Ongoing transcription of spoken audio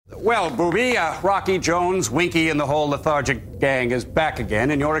Well, Booby, Rocky Jones, Winky, and the whole lethargic gang is back again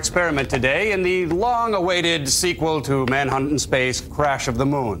in your experiment today in the long-awaited sequel to Manhunt in Space, Crash of the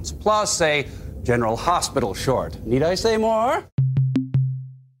Moons, plus a General Hospital short. Need I say more?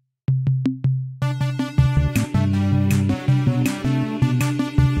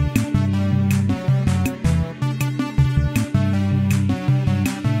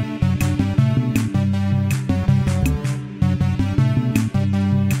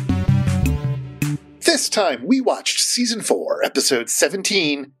 This time, we watched Season 4, Episode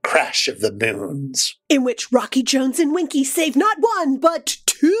 17, Crash of the Moons. In which Rocky Jones and Winky save not one, but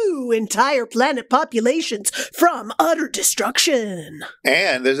two entire planet populations from utter destruction.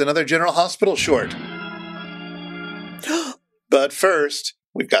 And there's another General Hospital short. But first,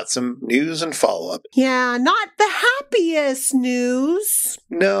 we've got some news and follow-up. Yeah, not the happiest news.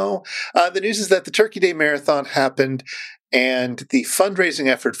 No, the news is that the Turkey Day Marathon happened, and the fundraising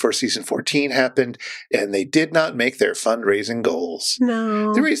effort for Season 14 happened, and they did not make their fundraising goals.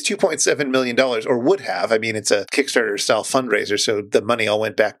 No. They raised $2.7 million, or would have. I mean, it's a Kickstarter-style fundraiser, so the money all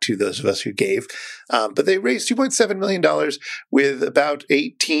went back to those of us who gave. But they raised $2.7 million with about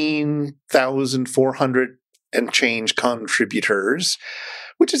 18,400 and change contributors,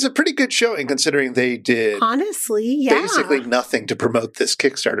 which is a pretty good showing considering they did honestly, yeah, basically nothing to promote this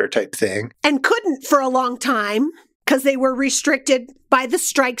Kickstarter type thing. And couldn't for a long time. Because they were restricted by the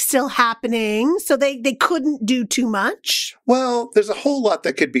strike still happening, so they couldn't do too much. Well, there's a whole lot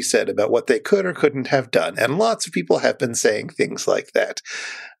that could be said about what they could or couldn't have done, and lots of people have been saying things like that.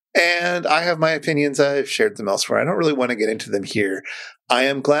 And I have my opinions. I've shared them elsewhere. I don't really want to get into them here. I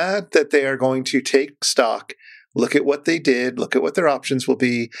am glad that they are going to take stock, look at what they did, look at what their options will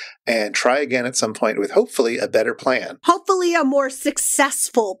be, and try again at some point with hopefully a better plan. Hopefully a more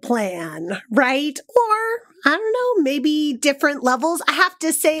successful plan, right? Or, I don't know, maybe different levels. I have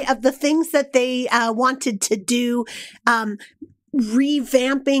to say, of the things that they wanted to do,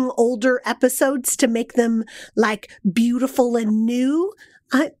 revamping older episodes to make them like beautiful and new,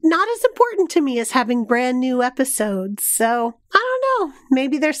 not as important to me as having brand new episodes. So I don't know.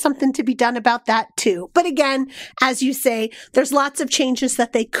 Maybe there's something to be done about that too. But again, as you say, there's lots of changes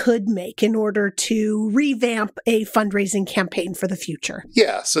that they could make in order to revamp a fundraising campaign for the future.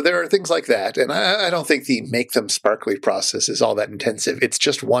 Yeah, so there are things like that. And I don't think the make them sparkly process is all that intensive. It's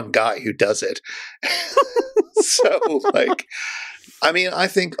just one guy who does it. So, I mean, I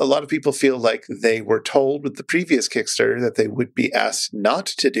think a lot of people feel like they were told with the previous Kickstarter that they would be asked not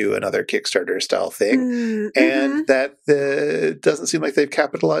to do another Kickstarter-style thing, and that it doesn't seem like they've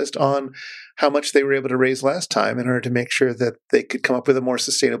capitalized on how much they were able to raise last time in order to make sure that they could come up with a more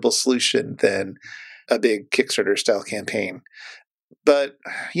sustainable solution than a big Kickstarter-style campaign. But,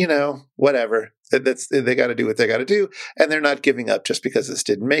 you know, whatever. They got to do what they got to do, and they're not giving up just because this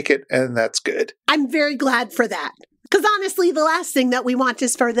didn't make it, and that's good. I'm very glad for that. Because honestly, the last thing that we want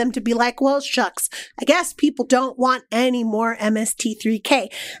is for them to be like, well, shucks, I guess people don't want any more MST3K.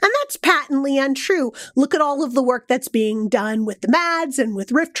 And that's patently untrue. Look at all of the work that's being done with the MADs and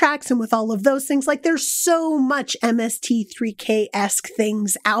with riff tracks and with all of those things. Like, there's so much MST3K-esque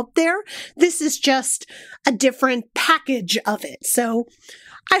things out there. This is just a different package of it. So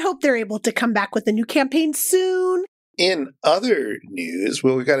I hope they're able to come back with a new campaign soon. In other news,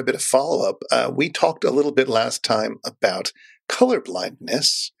 well, we've got a bit of follow-up. We talked a little bit last time about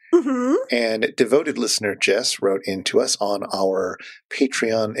colorblindness, and devoted listener Jess wrote into us on our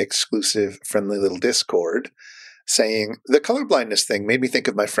Patreon-exclusive friendly little Discord, saying, the colorblindness thing made me think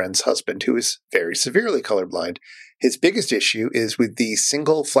of my friend's husband, who is very severely colorblind. His biggest issue is with the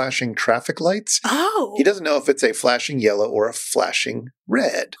single flashing traffic lights. Oh. He doesn't know if it's a flashing yellow or a flashing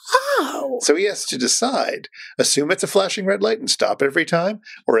red. Oh. So he has to decide, assume it's a flashing red light and stop every time,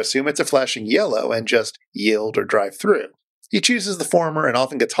 or assume it's a flashing yellow and just yield or drive through. He chooses the former and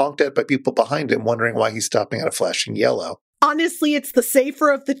often gets honked at by people behind him wondering why he's stopping at a flashing yellow. Honestly, it's the safer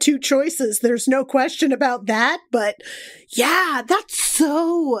of the two choices. There's no question about that. But yeah, that's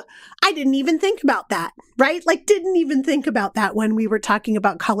so... I didn't even think about that, right? Like, didn't even think about that when we were talking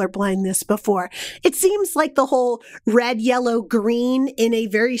about colorblindness before. It seems like the whole red, yellow, green in a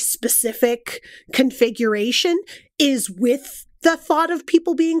very specific configuration is with the thought of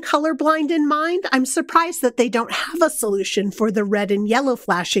people being colorblind in mind. I'm surprised that they don't have a solution for the red and yellow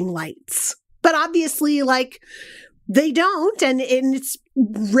flashing lights. But obviously, like... they don't, and it's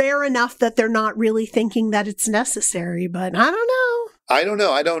rare enough that they're not really thinking that it's necessary, but I don't know. I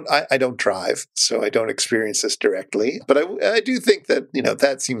don't drive, so I don't experience this directly, but I do think that, you know,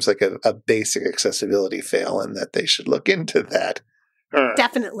 that seems like a basic accessibility fail and that they should look into that.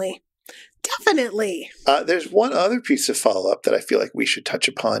 Definitely. Definitely. There's one other piece of follow-up that I feel like we should touch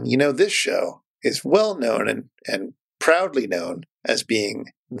upon. You know, this show is well known and proudly known as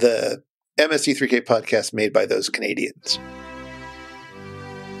being the MST3K podcast made by those Canadians.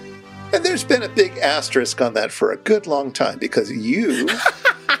 And there's been a big asterisk on that for a good long time because you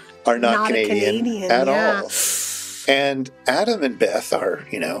are not Canadian at all. And Adam and Beth are,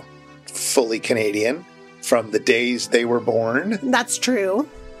 you know, fully Canadian from the days they were born. That's true.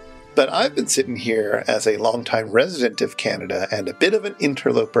 But I've been sitting here as a longtime resident of Canada and a bit of an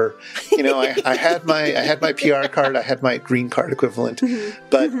interloper. You know, I had my PR card, I had my green card equivalent,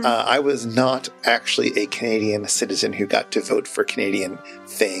 but I was not actually a Canadian citizen who got to vote for Canadian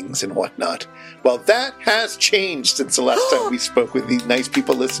things and whatnot. Well, that has changed since the last time we spoke with these nice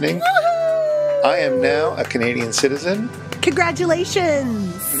people listening. I am now a Canadian citizen.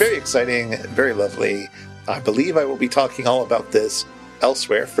 Congratulations! Very exciting, very lovely. I believe I will be talking all about this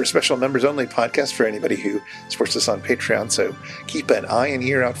elsewhere for special members only podcast for anybody who supports us on Patreon. So keep an eye and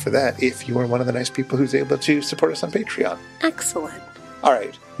ear out for that if you are one of the nice people who's able to support us on Patreon. Excellent. All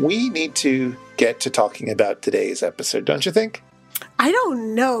right. We need to get to talking about today's episode, don't you think? I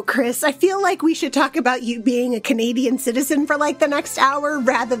don't know, Chris. I feel like we should talk about you being a Canadian citizen for like the next hour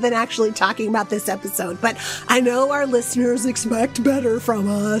rather than actually talking about this episode. But I know our listeners expect better from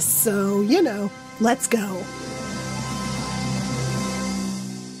us. So, you know, let's go.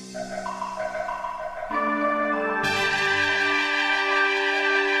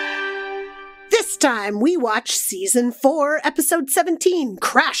 This time we watch Season 4, Episode 17,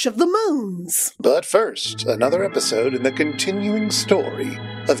 Crash of the Moons. But first, another episode in the continuing story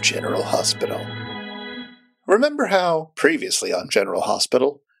of General Hospital. Remember how, previously on General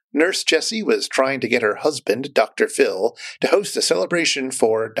Hospital, Nurse Jessie was trying to get her husband, Dr. Phil, to host a celebration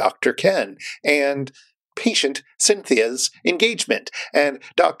for Dr. Ken and patient Cynthia's engagement, and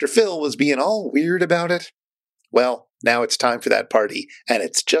Dr. Phil was being all weird about it? Well, now it's time for that party, and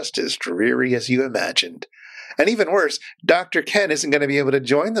it's just as dreary as you imagined. And even worse, Dr. Ken isn't going to be able to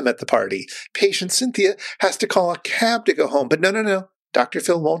join them at the party. Patient Cynthia has to call a cab to go home, but no. Dr.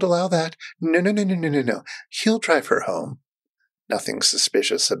 Phil won't allow that. No. He'll drive her home. Nothing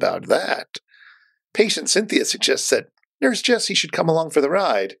suspicious about that. Patient Cynthia suggests that Nurse Jessie should come along for the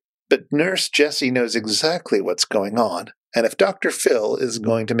ride, but Nurse Jessie knows exactly what's going on. And if Dr. Phil is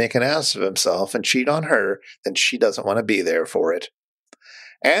going to make an ass of himself and cheat on her, then she doesn't want to be there for it.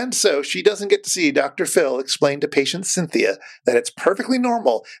 And so she doesn't get to see Dr. Phil explain to patient Cynthia that it's perfectly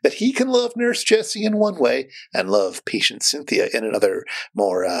normal that he can love Nurse Jessie in one way and love patient Cynthia in another,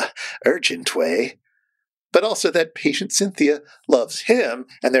 more urgent way. But also that patient Cynthia loves him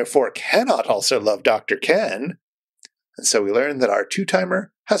and therefore cannot also love Dr. Ken. And so we learn that our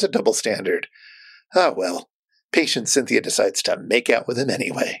two-timer has a double standard. Ah, well. Patient Cynthia decides to make out with him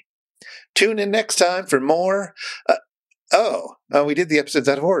anyway. Tune in next time for more. We did the episodes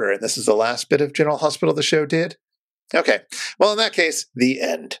out of order, and this is the last bit of General Hospital the show did? Okay. Well, in that case, the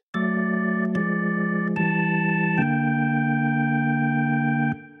end.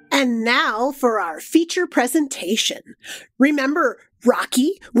 And now for our feature presentation. Remember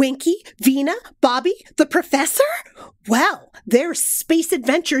Rocky, Winky, Vina, Bobby, the professor? Well, their space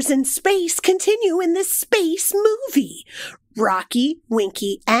adventures in space continue in this space movie. Rocky,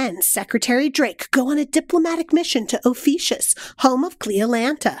 Winky, and Secretary Drake go on a diplomatic mission to Ophiuchus, home of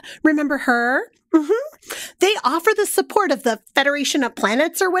Cleolanta. Remember her? They offer the support of the Federation of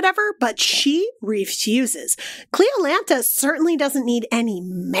Planets or whatever, but she refuses. Cleolanta certainly doesn't need any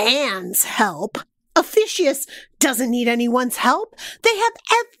man's help. Ophiuchus doesn't need anyone's help. They have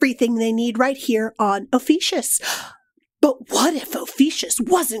everything they need right here on Ophiuchus. But what if Ophiuchus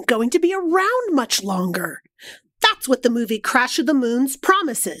wasn't going to be around much longer? That's what the movie Crash of the Moons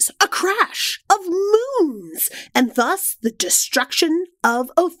promises. A crash of moons, and thus the destruction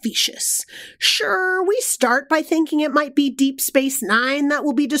of Ophiuchus. Sure, we start by thinking it might be Deep Space Nine that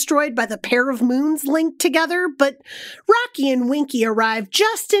will be destroyed by the pair of moons linked together, but Rocky and Winky arrive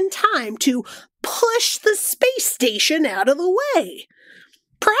just in time to push the space station out of the way.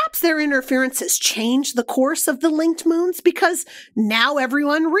 Perhaps their interference has changed the course of the linked moons because now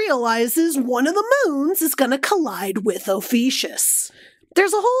everyone realizes one of the moons is going to collide with Ophiuchus.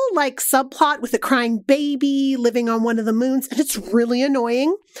 There's a whole, subplot with a crying baby living on one of the moons, and it's really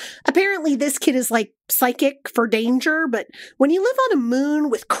annoying. Apparently, this kid is, psychic for danger, but when you live on a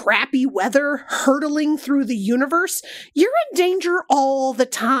moon with crappy weather hurtling through the universe, you're in danger all the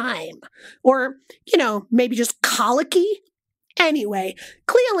time. Or, maybe just colicky. Anyway,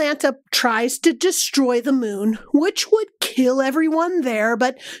 Cleolanta tries to destroy the moon, which would kill everyone there,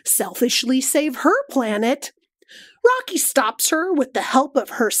 but selfishly save her planet. Rocky stops her with the help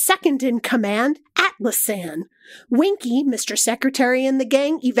of her second-in-command, Atlasan. Winky, Mr. Secretary, and the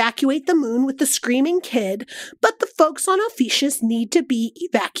gang evacuate the moon with the screaming kid, but the folks on Ophiuchus need to be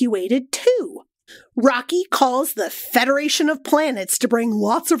evacuated too. Rocky calls the Federation of Planets to bring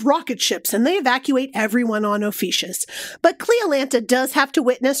lots of rocket ships, and they evacuate everyone on Ophiuchus. But Cleolanta does have to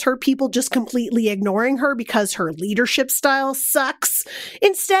witness her people just completely ignoring her because her leadership style sucks.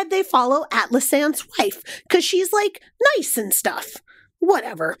 Instead, they follow Atlasan's wife, because she's, nice and stuff.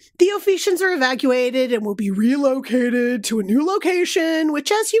 Whatever. The Ophiuchians are evacuated and will be relocated to a new location, which,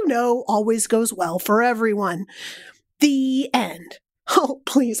 as you know, always goes well for everyone. The end. Oh,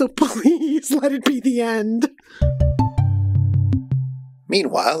 please, let it be the end.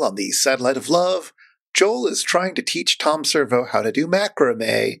 Meanwhile, on the Satellite of Love, Joel is trying to teach Tom Servo how to do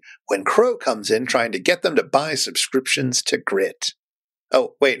macrame when Crow comes in trying to get them to buy subscriptions to Grit.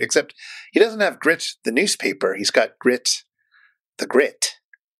 Oh, wait, except he doesn't have Grit, the newspaper. He's got Grit, the Grit.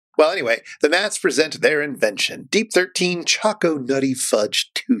 Well, anyway, the Mats present their invention, Deep 13 Choco Nutty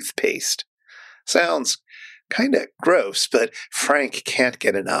Fudge Toothpaste. Sounds kind of gross, but Frank can't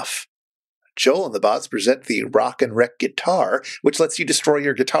get enough. Joel and the Bots present the Rock and Wreck guitar, which lets you destroy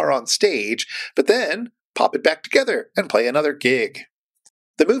your guitar on stage, but then pop it back together and play another gig.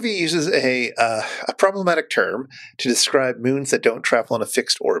 The movie uses a problematic term to describe moons that don't travel in a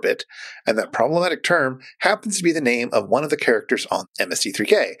fixed orbit, and that problematic term happens to be the name of one of the characters on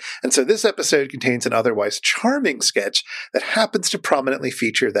MST3K. And so this episode contains an otherwise charming sketch that happens to prominently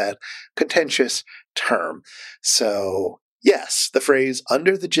feature that contentious term. So, yes, the phrase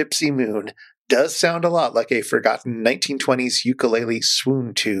 "under the gypsy moon" does sound a lot like a forgotten 1920s ukulele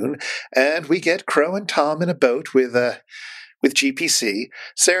swoon tune, and we get Crow and Tom in a boat with GPC,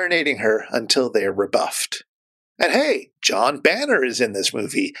 serenading her until they're rebuffed. And hey, John Banner is in this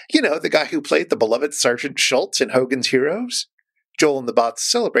movie. You know, the guy who played the beloved Sergeant Schultz in Hogan's Heroes. Joel and the Bots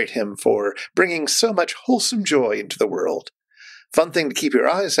celebrate him for bringing so much wholesome joy into the world. Fun thing to keep your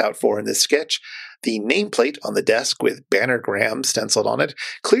eyes out for in this sketch, the nameplate on the desk with Bannergram stenciled on it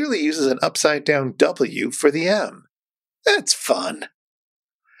clearly uses an upside-down W for the M. That's fun.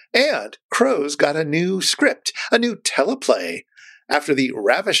 And Crow's got a new script, a new teleplay. After the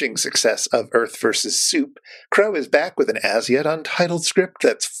ravishing success of Earth vs. Soup, Crow is back with an as-yet untitled script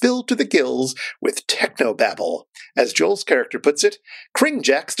that's filled to the gills with technobabble. As Joel's character puts it,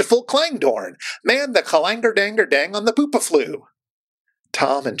 Kringjacks to full Klangdorn, man the Kalanger-danger-dang on the Poopaflu.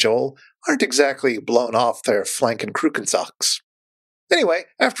 Tom and Joel aren't exactly blown off their Flanken-Krukensocks. Anyway,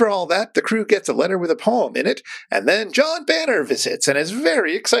 after all that, the crew gets a letter with a poem in it, and then John Banner visits and is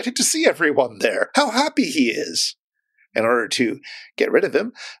very excited to see everyone there. How happy he is! In order to get rid of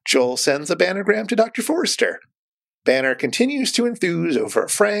him, Joel sends a bannergram to Dr. Forrester. Banner continues to enthuse over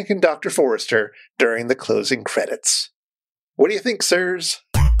Frank and Dr. Forrester during the closing credits. What do you think, sirs?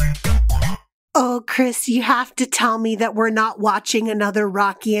 Oh, Chris, you have to tell me that we're not watching another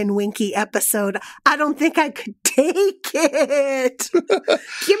Rocky and Winky episode. I don't think I could take it.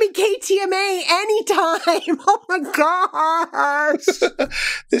 Give me KTMA anytime. Oh my gosh.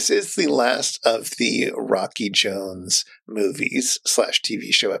 This is the last of the Rocky Jones movies /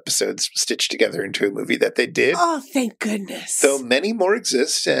 TV show episodes stitched together into a movie that they did. Oh, thank goodness. Though many more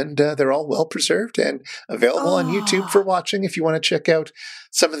exist, and they're all well preserved and available on YouTube for watching if you want to check out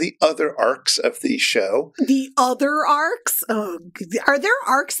some of the other arcs of the show. The other arcs? Oh, are there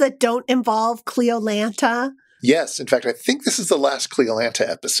arcs that don't involve Cleolanta? Yes. In fact, I think this is the last Cleolanta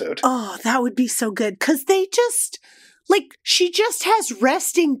episode. Oh, that would be so good. Because they just, she just has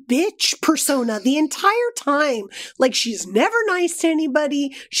resting bitch persona the entire time. She's never nice to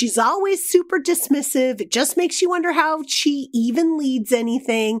anybody. She's always super dismissive. It just makes you wonder how she even leads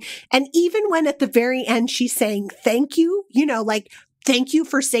anything. And even when at the very end she's saying thank you, thank you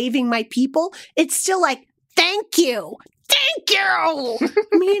for saving my people, it's still thank you. Thank you.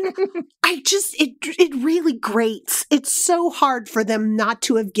 I mean, it really grates. It's so hard for them not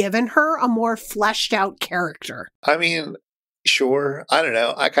to have given her a more fleshed out character. I mean, sure. I don't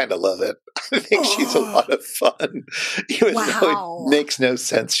know. I kind of love it. I think she's a lot of fun. Even though it makes no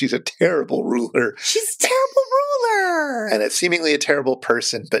sense. She's a terrible ruler. She's a terrible ruler. And it's seemingly a terrible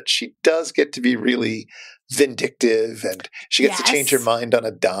person, but she does get to be really vindictive, and she gets to change her mind on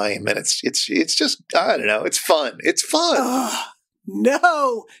a dime, and it's just, I don't know, it's fun. It's fun.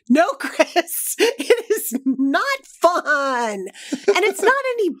 No, Chris. It is not fun. And it's not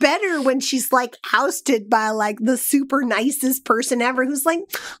any better when she's like ousted by like the super nicest person ever who's like,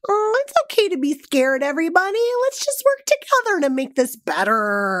 oh, it's okay to be scared, everybody. Let's just work together to make this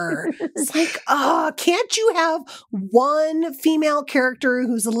better. It's like, oh, can't you have one female character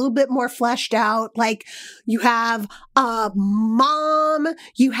who's a little bit more fleshed out? Like you have a mom,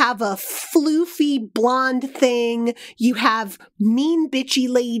 you have a floofy blonde thing, you have mean bitchy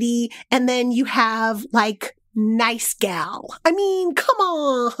lady, and then you have like nice gal. I mean, come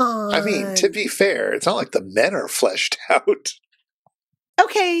on. I mean, to be fair, it's not like the men are fleshed out.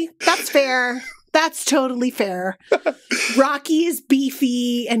 Okay, that's fair. That's totally fair. Rocky is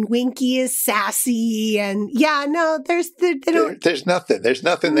beefy and Winky is sassy, and yeah, no, there's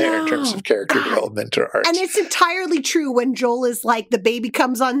nothing there in terms of character development or art. And it's entirely true when Joel is like, the baby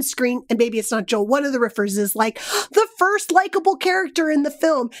comes on screen, and maybe it's not Joel, one of the riffers is like, the first likable character in the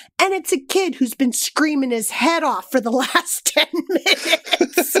film, and it's a kid who's been screaming his head off for the last 10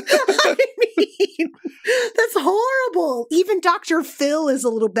 minutes. I mean, that's horrible. Even Dr. Phil is a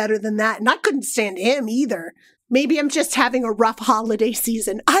little better than that, and I couldn't stand him either. Maybe I'm just having a rough holiday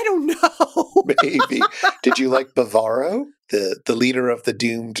season. I don't know. Maybe. Did you like Bavaro, the leader of the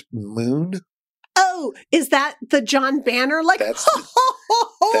doomed moon? Oh, is that the John Banner? Like,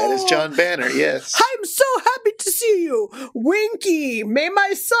 that is John Banner, yes. I'm so happy to see you. Winky, may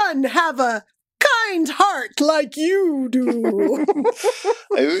my son have a kind heart like you do.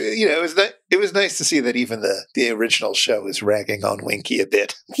 It was nice to see that even the original show is ragging on Winky a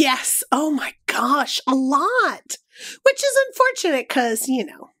bit. Yes. Oh my gosh, a lot. Which is unfortunate because,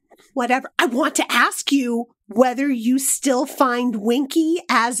 whatever. I want to ask you whether you still find Winky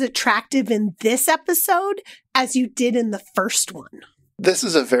as attractive in this episode as you did in the first one. This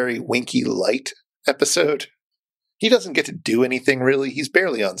is a very Winky light episode. He doesn't get to do anything, really. He's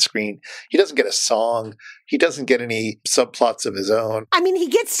barely on screen. He doesn't get a song. He doesn't get any subplots of his own. I mean, he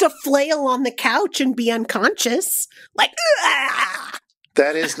gets to flail on the couch and be unconscious. Like, ah!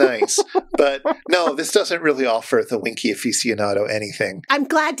 That is nice. But no, this doesn't really offer the Winky aficionado anything. I'm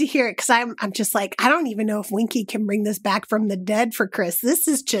glad to hear it because I'm just like, I don't even know if Winky can bring this back from the dead for Chris. This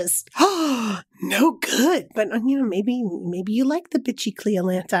is just no good. But, maybe you like the bitchy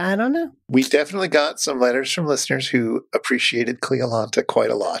Cleolanta. I don't know. We definitely got some letters from listeners who appreciated Cleolanta quite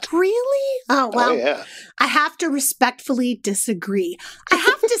a lot. Really? Oh, well, yeah. I have to respectfully disagree. I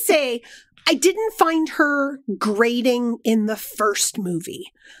have to say, I didn't find her grating in the first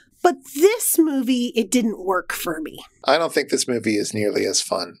movie. But this movie, it didn't work for me. I don't think this movie is nearly as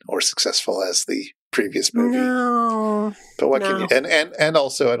fun or successful as the previous movie. No. But what can you and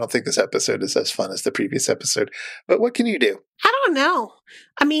also I don't think this episode is as fun as the previous episode. But what can you do? I don't know.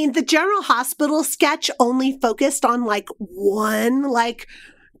 I mean, the General Hospital sketch only focused on one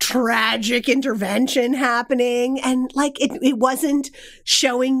tragic intervention happening, and it wasn't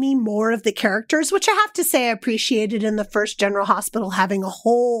showing me more of the characters, which I have to say I appreciated in the first General Hospital, having a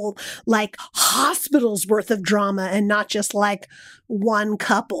whole hospital's worth of drama and not just one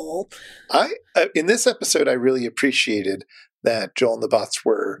couple. In this episode I really appreciated that Joel and the Bots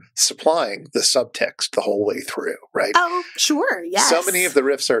were supplying the subtext the whole way through, right? Oh, sure, yes. So many of the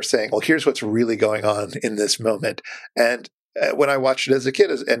riffs are saying, well, here's what's really going on in this moment. And when I watched it as a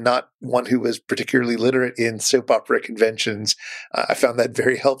kid, and not one who was particularly literate in soap opera conventions, I found that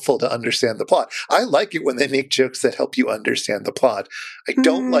very helpful to understand the plot. I like it when they make jokes that help you understand the plot. I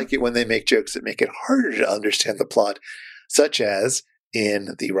don't like it when they make jokes that make it harder to understand the plot, such as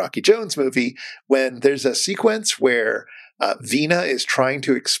in the Rocky Jones movie, when there's a sequence where Vina is trying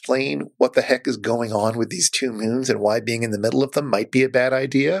to explain what the heck is going on with these two moons and why being in the middle of them might be a bad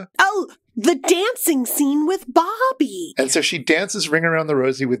idea. Oh, the dancing scene with Bobby. And so she dances Ring Around the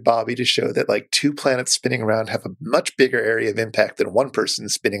Rosie with Bobby to show that two planets spinning around have a much bigger area of impact than one person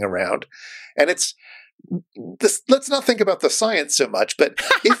spinning around. And it's this, let's not think about the science so much, but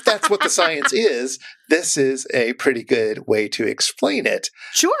if that's what the science is, this is a pretty good way to explain it.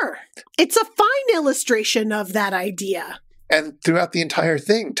 Sure. It's a fine illustration of that idea. And throughout the entire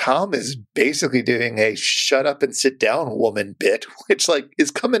thing, Tom is basically doing a shut up and sit down woman bit, which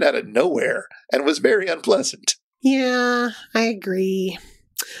is coming out of nowhere and was very unpleasant. Yeah, I agree.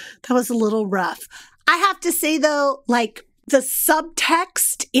 That was a little rough. I have to say though, the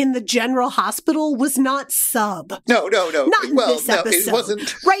subtext in the General Hospital was not sub. No. Not in this episode. It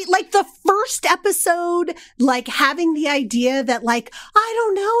wasn't. Right, like the first episode, like having the idea that like, I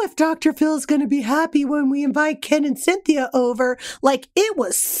don't know if Dr. Phil's going to be happy when we invite Ken and Cynthia over. Like, it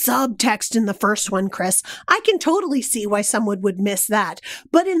was subtext in the first one, Chris. I can totally see why someone would miss that.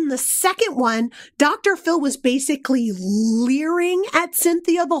 But in the second one, Dr. Phil was basically leering at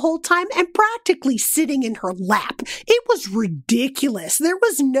Cynthia the whole time and practically sitting in her lap. It was ridiculous. There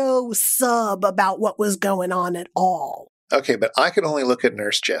was no sub about what was going on at all. Okay, but I can only look at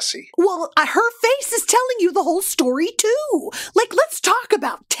Nurse Jessie. Well, her face is telling you the whole story, too. Like, let's talk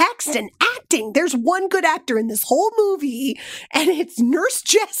about text and acting. There's one good actor in this whole movie, and it's Nurse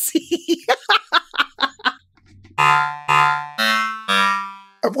Jessie. I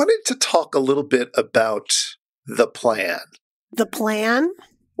wanted to talk a little bit about the plan. The plan?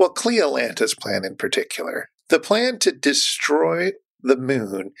 Well, Cleolanta's plan in particular. The plan to destroy the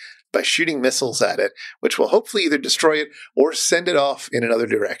moon by shooting missiles at it, which will hopefully either destroy it or send it off in another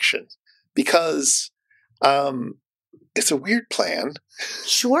direction. Because it's a weird plan.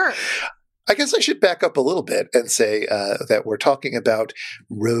 Sure. I guess I should back up a little bit and say that we're talking about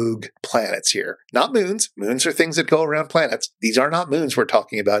rogue planets here. Not moons. Moons are things that go around planets. These are not moons we're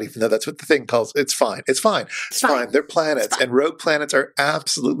talking about, even though that's what the thing calls. It's fine. It's fine. It's fine. They're planets. And rogue planets are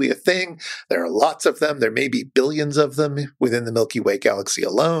absolutely a thing. There are lots of them. There may be billions of them within the Milky Way galaxy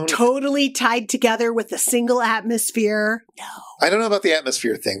alone. Totally tied together with a single atmosphere. No. I don't know about the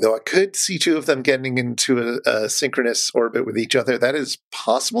atmosphere thing, though. I could see two of them getting into a synchronous orbit with each other. That is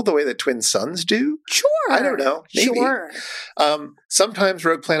possible the way that twin suns do. Sure. I don't know. Maybe. Sure. Sometimes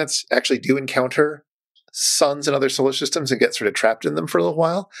rogue planets actually do encounter suns in other solar systems and get sort of trapped in them for a little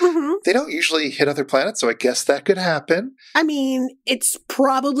while. Mm-hmm. They don't usually hit other planets, so I guess that could happen. I mean, it's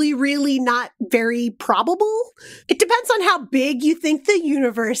probably really not very probable. It depends on how big you think the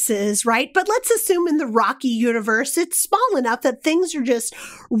universe is, right? But let's assume in the Rocky universe, it's small enough that things are just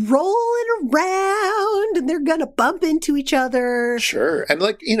rolling around and they're going to bump into each other. Sure. And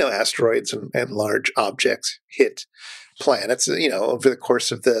asteroids and large objects hit planets, over the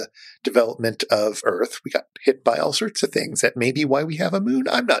course of the development of Earth, we got hit by all sorts of things. That may be why we have a moon.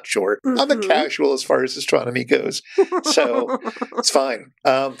 I'm not sure. Mm-hmm. I'm a casual as far as astronomy goes, so it's fine.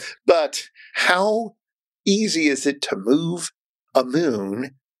 But how easy is it to move a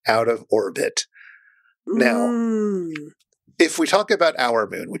moon out of orbit? Now, if we talk about our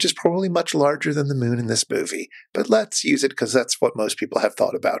moon, which is probably much larger than the moon in this movie, but let's use it because that's what most people have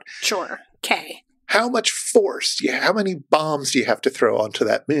thought about. Sure. Okay. How much force, how many bombs do you have to throw onto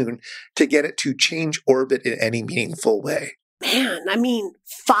that moon to get it to change orbit in any meaningful way? Man, I mean,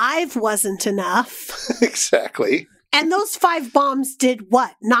 5 wasn't enough. Exactly. And those 5 bombs did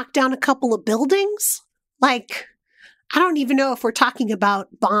what? Knock down a couple of buildings? Like, I don't even know if we're talking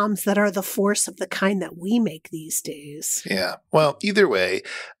about bombs that are the force of the kind that we make these days. Yeah. Well, either way,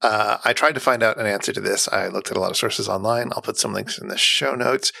 I tried to find out an answer to this. I looked at a lot of sources online. I'll put some links in the show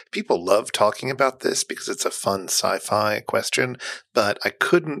notes. People love talking about this because it's a fun sci-fi question, but I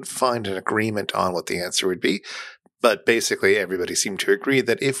couldn't find an agreement on what the answer would be. But basically, everybody seemed to agree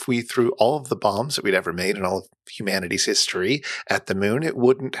that if we threw all of the bombs that we'd ever made in all of humanity's history at the moon, it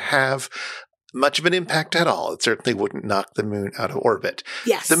wouldn't have much of an impact at all. It certainly wouldn't knock the moon out of orbit.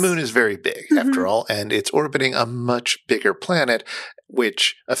 Yes. The moon is very big, after all, and it's orbiting a much bigger planet,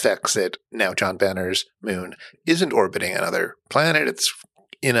 which affects it. Now, John Banner's moon isn't orbiting another planet. It's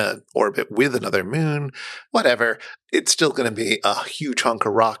in an orbit with another moon, whatever. It's still going to be a huge hunk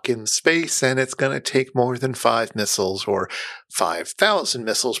of rock in space, and it's going to take more than 5 missiles or 5,000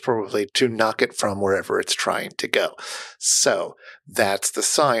 missiles probably to knock it from wherever it's trying to go. So that's the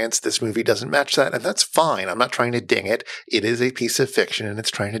science. This movie doesn't match that, and that's fine. I'm not trying to ding it. It is a piece of fiction, and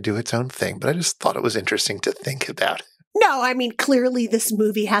it's trying to do its own thing, but I just thought it was interesting to think about. No, I mean, clearly this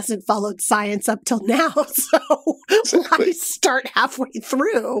movie hasn't followed science up till now, so Exactly. why start halfway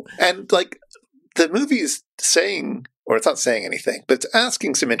through? And, the movie's saying, or it's not saying anything, but it's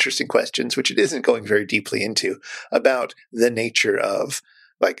asking some interesting questions, which it isn't going very deeply into, about the nature of,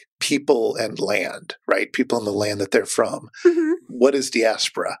 people and land, right? People and the land that they're from. Mm-hmm. What is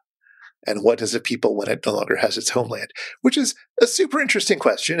diaspora? And what is a people when it no longer has its homeland? Which is a super interesting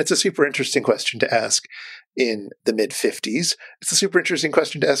question. It's a super interesting question to ask in the mid-50s. It's a super interesting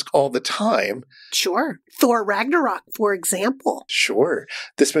question to ask all the time. Sure. Thor Ragnarok, for example. Sure.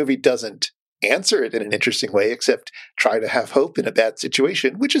 This movie doesn't answer it in an interesting way, except try to have hope in a bad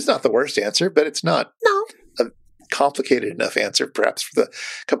situation, which is not the worst answer, but it's not a complicated enough answer, perhaps, for the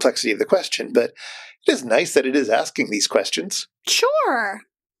complexity of the question. But it is nice that it is asking these questions. Sure.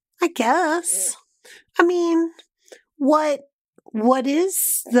 I guess. I mean, what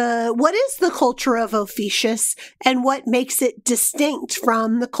is the culture of Ophiuchus, and what makes it distinct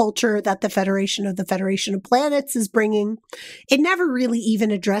from the culture that the Federation of Planets is bringing? It never really even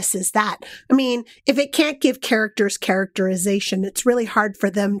addresses that. I mean, if it can't give characters characterization, it's really hard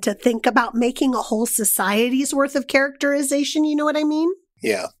for them to think about making a whole society's worth of characterization. You know what I mean?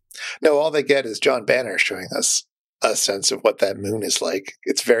 Yeah. No, all they get is John Banner showing us a sense of what that moon is like.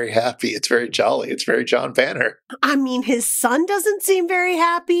 It's very happy. It's very jolly. It's very John Banner. I mean, his son doesn't seem very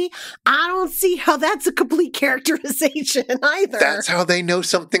happy. I don't see how that's a complete characterization either. That's how they know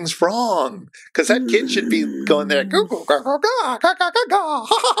something's wrong. Because that kid should be going there. Go, go, go, go, go, go, go,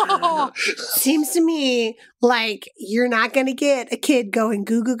 go, go. Seems to me like you're not going to get a kid going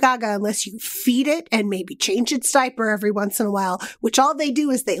goo goo gaga unless you feed it and maybe change its diaper every once in a while, which all they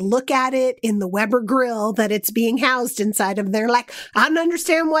do is they look at it in the Weber grill that it's being housed inside of. They're like, I don't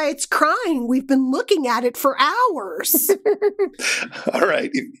understand why it's crying. We've been looking at it for hours. All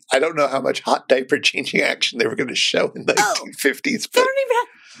right. I don't know how much hot diaper changing action they were going to show in the 1950s. But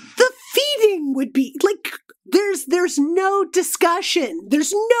the feeding would be like, there's no discussion.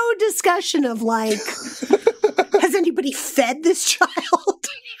 There's no discussion of like, has anybody fed this child?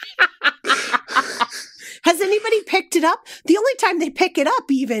 Has anybody picked it up? The only time they pick it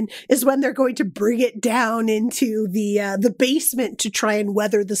up even is when they're going to bring it down into the basement to try and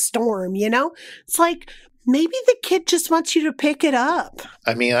weather the storm, you know? It's like, maybe the kid just wants you to pick it up.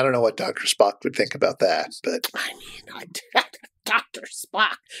 I mean, I don't know what Dr. Spock would think about that, but... I mean, Dr.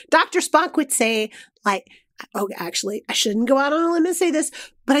 Spock. Dr. Spock would say, like, oh, actually, I shouldn't go out on a limb and say this,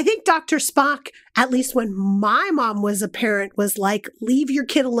 but I think Dr. Spock, at least when my mom was a parent, was like, leave your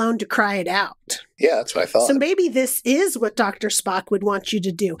kid alone to cry it out. Yeah, that's what I thought. So maybe this is what Dr. Spock would want you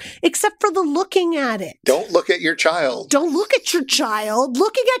to do, except for the looking at it. Don't look at your child. Don't look at your child.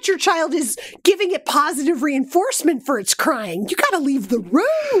 Looking at your child is giving it positive reinforcement for its crying. You got to leave the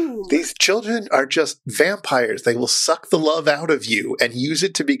room. These children are just vampires. They will suck the love out of you and use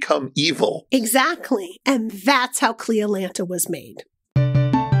it to become evil. Exactly. And that's how Cleolanta was made.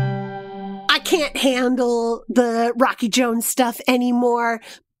 I can't handle the Rocky Jones stuff anymore,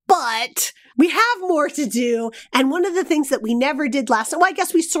 but we have more to do. And one of the things that we never did last time, well, I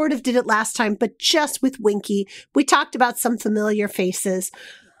guess we sort of did it last time, but just with Winky, we talked about some familiar faces.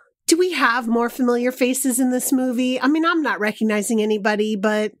 Do we have more familiar faces in this movie? I mean, I'm not recognizing anybody,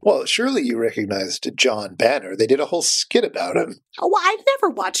 but... Well, surely you recognized John Banner. They did a whole skit about him. Oh, well, I've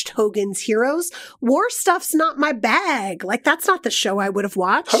never watched Hogan's Heroes. War stuff's not my bag. Like, that's not the show I would have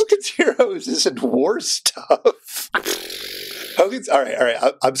watched. Hogan's Heroes isn't war stuff. Hogan's... All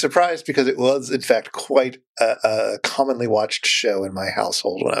right. I'm surprised because it was, in fact, quite a commonly watched show in my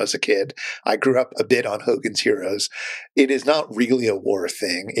household when I was a kid. I grew up a bit on Hogan's Heroes. It is not really a war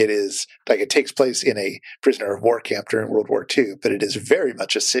thing. It is, like, it takes place in a prisoner of war camp during World War II, but it is very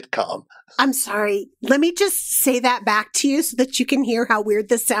much a sitcom. I'm sorry. Let me just say that back to you so that you can hear how weird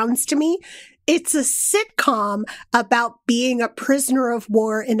this sounds to me. It's a sitcom about being a prisoner of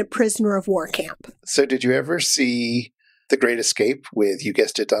war in a prisoner of war camp. So did you ever see The Great Escape with, you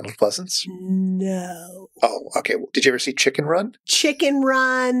guessed it, Donald Pleasance? No. Oh, okay. Did you ever see Chicken Run? Chicken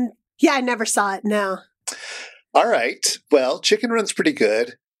Run. Yeah, I never saw it, no. All right. Well, Chicken Run's pretty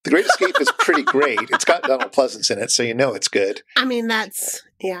good. The Great Escape is pretty great. It's got Donald Pleasance in it, so you know it's good. I mean,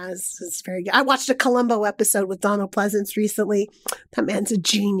 it's very good. I watched a Columbo episode with Donald Pleasance recently. That man's a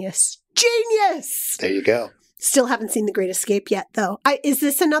genius. Genius! There you go. Still haven't seen The Great Escape yet, though. Is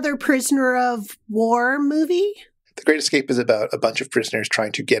this another prisoner of war movie? The Great Escape is about a bunch of prisoners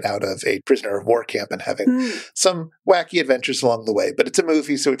trying to get out of a prisoner of war camp and having some wacky adventures along the way. But it's a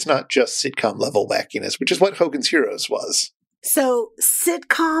movie, so it's not just sitcom level wackiness, which is what Hogan's Heroes was. So,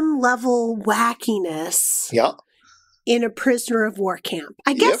 sitcom level wackiness. Yeah. In a prisoner of war camp.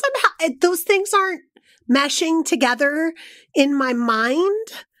 I guess those things aren't meshing together in my mind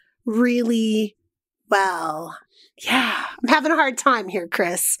really well. Yeah, I'm having a hard time here,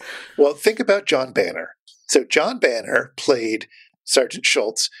 Chris. Well, think about John Banner. So John Banner played Sergeant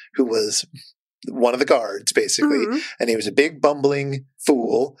Schultz, who was one of the guards, basically, and he was a big bumbling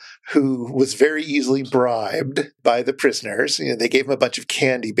fool who was very easily bribed by the prisoners. You know, they gave him a bunch of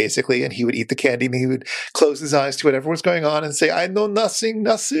candy, basically, and he would eat the candy and he would close his eyes to whatever was going on and say, I know nothing.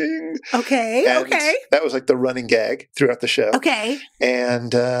 Okay, and okay. That was like the running gag throughout the show. Okay.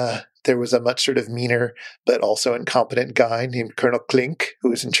 And there was a much sort of meaner but also incompetent guy named Colonel Klink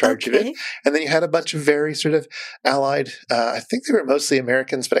who was in charge of it. And then you had a bunch of very sort of allied, I think they were mostly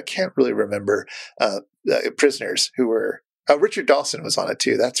Americans, but I can't really remember, prisoners who were, Richard Dawson was on it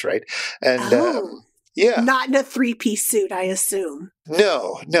too, that's right. And Yeah. Not in a three-piece suit, I assume.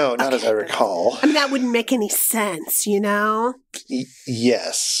 No, not as I recall. I mean, that wouldn't make any sense, you know?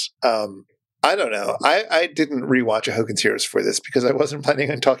 Yes. I don't know. I didn't rewatch A Hogan's Heroes for this because I wasn't planning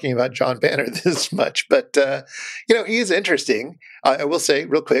on talking about John Banner this much. But, he is interesting. I will say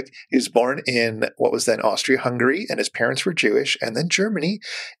real quick, he was born in what was then Austria-Hungary, and his parents were Jewish. And then Germany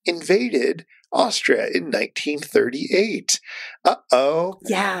invaded Austria in 1938. Uh-oh.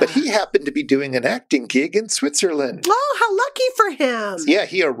 Yeah. But he happened to be doing an acting gig in Switzerland. Oh, how lucky for him. Yeah,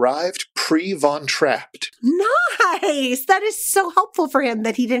 he arrived pre-Von Trapped. Nice. That is so helpful for him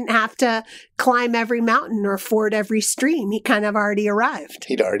that he didn't have to climb every mountain or ford every stream. He kind of already arrived.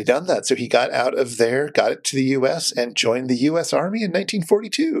 He'd already done that. So he got out of there, got it to the U.S., and joined the U.S. Army in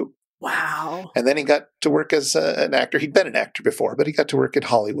 1942. Wow. And then he got to work as an actor. He'd been an actor before, but he got to work in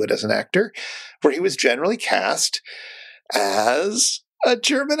Hollywood as an actor, where he was generally cast as a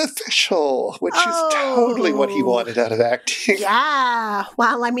German official, which is totally what he wanted out of acting. Yeah.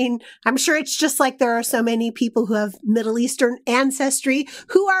 Well, I mean, I'm sure it's just like there are so many people who have Middle Eastern ancestry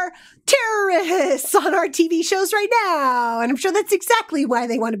who are terrorists on our TV shows right now. And I'm sure that's exactly why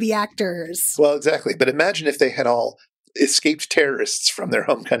they want to be actors. Well, exactly. But imagine if they had all escaped terrorists from their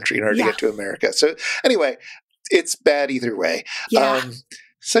home country in order to get to America. So anyway, it's bad either way. Yeah.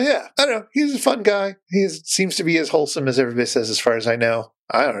 I don't know. He's a fun guy. He seems to be as wholesome as everybody says, as far as I know.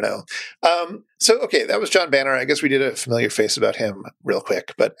 I don't know. Okay, that was John Banner. I guess we did a familiar face about him real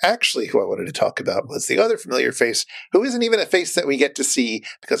quick. But actually, who I wanted to talk about was the other familiar face, who isn't even a face that we get to see,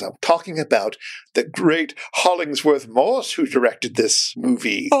 because I'm talking about the great Hollingsworth Morse, who directed this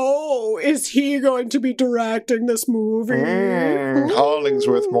movie. Oh, is he going to be directing this movie?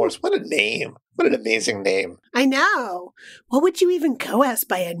 Hollingsworth Morse. What a name. What an amazing name. I know. What would you even go as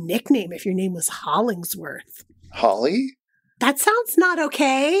by a nickname if your name was Hollingsworth? Holly? That sounds not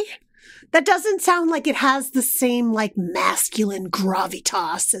okay. That doesn't sound like it has the same, masculine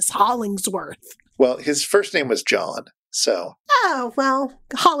gravitas as Hollingsworth. Well, his first name was John, so. Oh, well,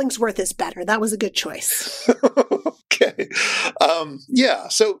 Hollingsworth is better. That was a good choice. Okay.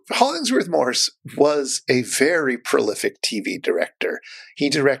 So Hollingsworth Morse was a very prolific TV director. He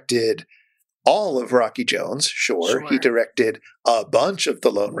directed all of Rocky Jones, sure. He directed a bunch of The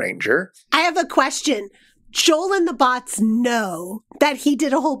Lone Ranger. I have a question. Joel and the bots know that he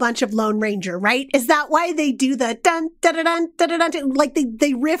did a whole bunch of Lone Ranger, right? Is that why they do the dun dun dun dun dun dun? Like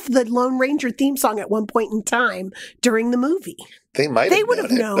they riff the Lone Ranger theme song at one point in time during the movie. They would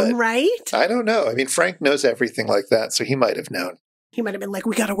have known, right? I don't know. I mean, Frank knows everything like that, so he might have known. He might have been like,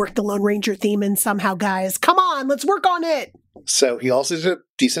 we got to work the Lone Ranger theme in somehow, guys. Come on, let's work on it. So he also did a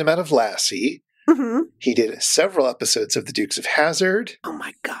decent amount of Lassie. Mm-hmm. He did several episodes of The Dukes of Hazzard. Oh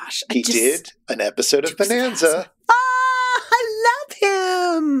my gosh. He did an episode of Bonanza. I love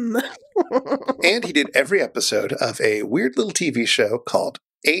him. And he did every episode of a weird little TV show called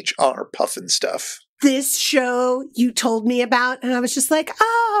H.R. Puffin Stuff. This show you told me about, and I was just like,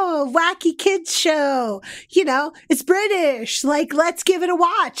 oh, wacky kids show. It's British. Let's give it a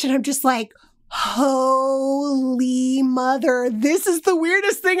watch. And I'm just like, holy mother, this is the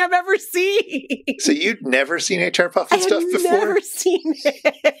weirdest thing I've ever seen. So you'd never seen H.R. Puffin Stuff before? I've never seen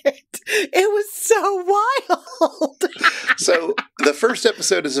it. It was so wild. So the first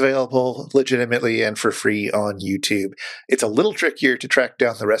episode is available legitimately and for free on YouTube. It's a little trickier to track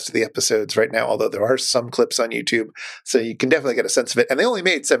down the rest of the episodes right now, although there are some clips on YouTube. So you can definitely get a sense of it. And they only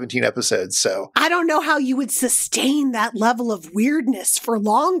made 17 episodes, so. I don't know how you would sustain that level of weirdness for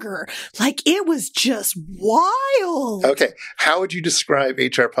longer. It was just wild. Okay. How would you describe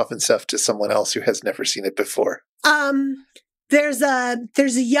H.R. Puffin Stuff to someone else who has never seen it before? There's a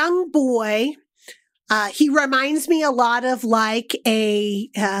young boy. He reminds me a lot of a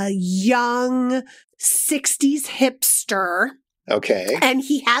young 60s hipster. Okay. And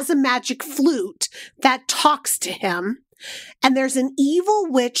he has a magic flute that talks to him. And there's an evil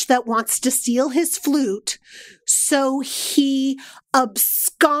witch that wants to steal his flute. So he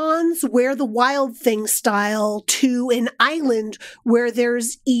absconds Where the Wild Thing style to an island where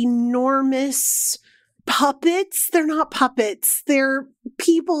there's enormous puppets. They're not puppets. They're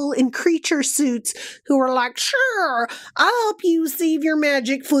people in creature suits who are like, sure, I'll help you save your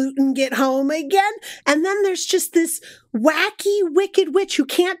magic flute and get home again. And then there's just this wacky, wicked witch who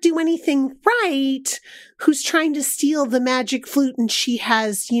can't do anything right, who's trying to steal the magic flute, and she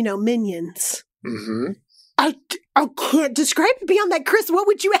has, minions. Mm-hmm. I can't describe it beyond that. Chris, what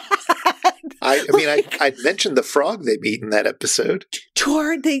would you add? I mentioned the frog they meet in that episode.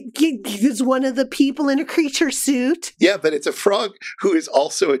 Sure, is one of the people in a creature suit. Yeah, but it's a frog who is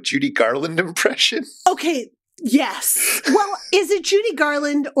also a Judy Garland impression. Okay, Yes. Well, is it Judy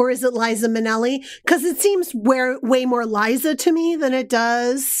Garland or is it Liza Minnelli? Because it seems way more Liza to me than it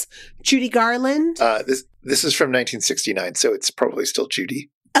does Judy Garland. This is from 1969, so it's probably still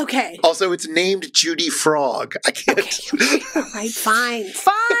Judy. Okay. Also, it's named Judy Frog. I can't. Okay. All right, fine.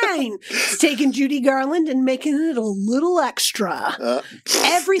 It's taking Judy Garland and making it a little extra.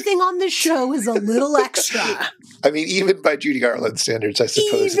 Everything on this show is a little extra. I mean, even by Judy Garland standards, I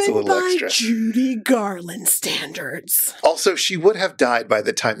suppose it's a little extra. Even by Judy Garland standards. Also, she would have died by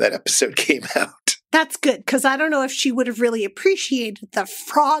the time that episode came out. That's good, because I don't know if she would have really appreciated the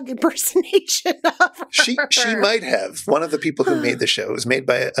frog impersonation of her. She might have. One of the people who made the show was made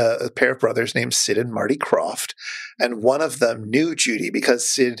by a pair of brothers named Sid and Marty Krofft, and one of them knew Judy because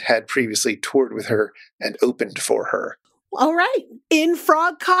Sid had previously toured with her and opened for her. All right. In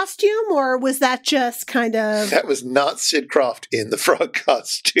frog costume, or was that just kind of... That was not Sid Krofft in the frog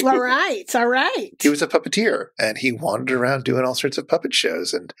costume. All right. He was a puppeteer, and he wandered around doing all sorts of puppet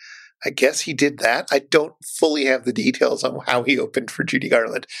shows, and I guess he did that. I don't fully have the details on how he opened for Judy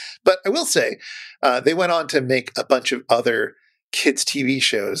Garland. But I will say, they went on to make a bunch of other kids' TV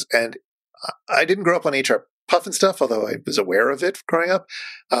shows. And I didn't grow up on HR Puffin stuff, although I was aware of it growing up.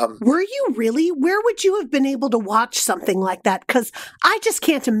 Were you really? Where would you have been able to watch something like that? Because I just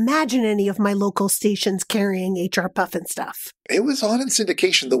can't imagine any of my local stations carrying HR Puffin stuff. It was on in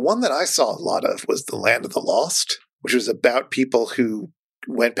syndication. The one that I saw a lot of was The Land of the Lost, which was about people who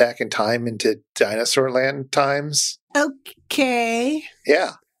went back in time into dinosaur land times. Okay.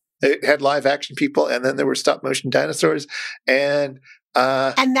 Yeah. It had live action people, and then there were stop motion dinosaurs, and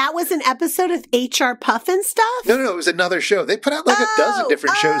that was an episode of HR Puffin stuff? No, it was another show. They put out like a dozen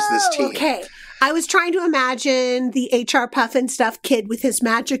different shows this team. Okay. I was trying to imagine the HR Puffin stuff kid with his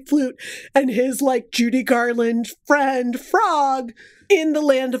magic flute and his like Judy Garland friend Frog in the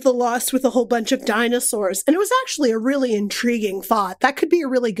Land of the Lost with a whole bunch of dinosaurs. And it was actually a really intriguing thought. That could be a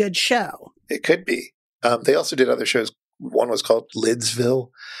really good show. It could be. They also did other shows. One was called Lidsville.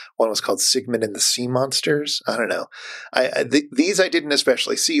 One was called Sigmund and the Sea Monsters. I don't know. These I didn't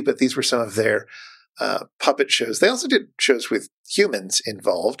especially see, but these were some of their puppet shows. They also did shows with humans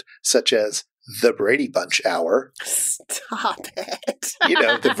involved, such as The Brady Bunch Hour. Stop it. You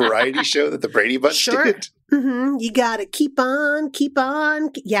know, the variety show that the Brady Bunch did. Mm-hmm. You got to keep on.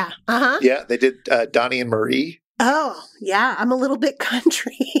 Yeah. Uh-huh. Yeah, they did Donnie and Marie. Oh, yeah. I'm a little bit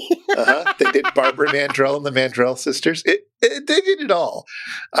country. They did Barbara Mandrell and the Mandrell sisters. They did it all.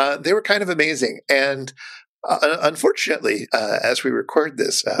 They were kind of amazing. And unfortunately, as we record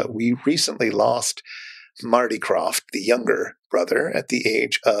this, we recently lost Marty Krofft, the younger brother, at the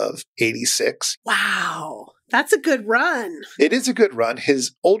age of 86. Wow. That's a good run. It is a good run.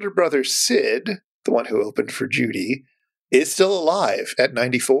 His older brother, Sid, the one who opened for Judy, is still alive at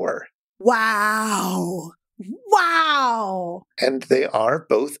 94. Wow. And they are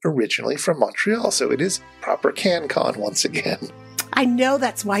both originally from Montreal, so it is proper CanCon once again. I know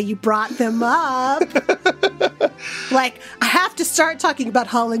that's why you brought them up. Like, I have to start talking about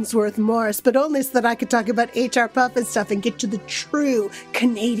Hollingsworth Morse, but only so that I could talk about HR Puffin stuff and get to the true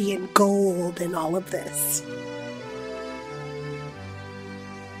Canadian gold in all of this.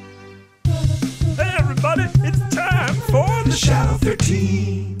 Hey everybody, it's time for the Shallow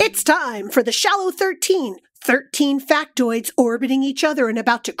 13. It's time for the Shallow 13. 13 factoids orbiting each other and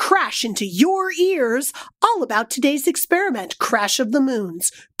about to crash into your ears, all about today's experiment, Crash of the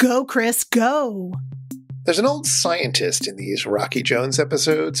Moons. Go, Chris, go! There's an old scientist in these Rocky Jones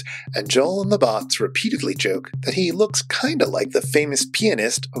episodes, and Joel and the bots repeatedly joke that he looks kinda like the famous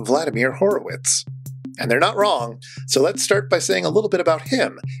pianist Vladimir Horowitz. And they're not wrong, so let's start by saying a little bit about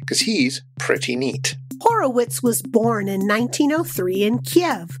him, because he's pretty neat. Horowitz was born in 1903 in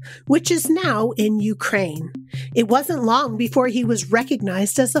Kiev, which is now in Ukraine. It wasn't long before he was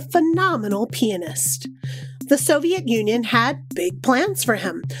recognized as a phenomenal pianist. The Soviet Union had big plans for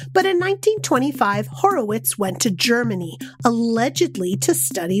him, but in 1925, Horowitz went to Germany, allegedly to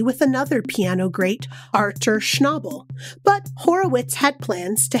study with another piano great, Arthur Schnabel. But Horowitz had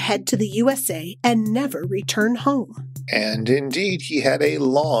plans to head to the USA and never return home. And indeed, he had a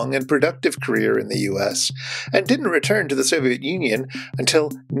long and productive career in the US, and didn't return to the Soviet Union until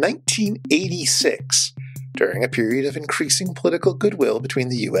 1986. During a period of increasing political goodwill between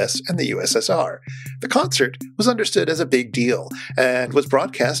the US and the USSR. The concert was understood as a big deal and was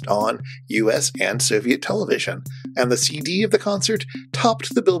broadcast on US and Soviet television, and the CD of the concert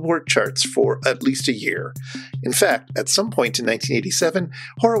topped the Billboard charts for at least a year. In fact, at some point in 1987,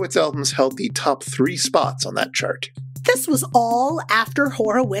 Horowitz albums held the top 3 spots on that chart. This was all after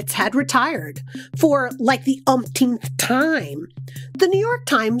Horowitz had retired, for like the umpteenth time. The New York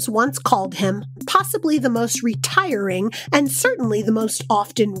Times once called him possibly the most retiring and certainly the most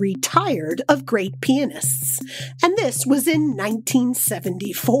often retired of great pianists. And this was in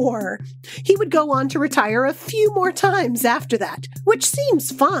 1974. He would go on to retire a few more times after that, which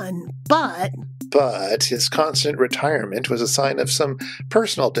seems fun, but his constant retirement was a sign of some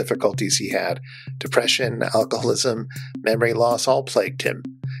personal difficulties he had. Depression, alcoholism, memory loss all plagued him.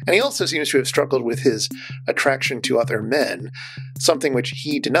 And he also seems to have struggled with his attraction to other men, something which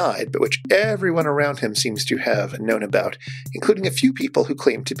he denied, but which everyone around him seems to have known about, including a few people who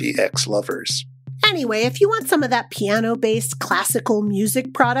claim to be ex-lovers. Anyway, if you want some of that piano-based classical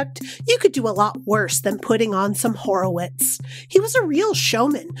music product, you could do a lot worse than putting on some Horowitz. He was a real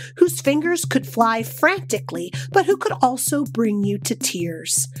showman whose fingers could fly frantically, but who could also bring you to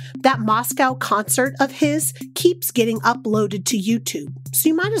tears. That Moscow concert of his keeps getting uploaded to YouTube, so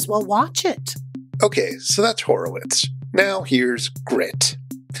you might as well watch it. Okay, so that's Horowitz. Now here's Grit.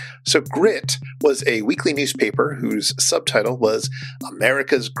 So Grit was a weekly newspaper whose subtitle was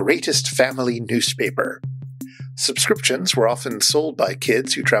America's Greatest Family Newspaper. Subscriptions were often sold by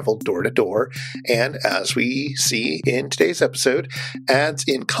kids who traveled door to door, and as we see in today's episode, ads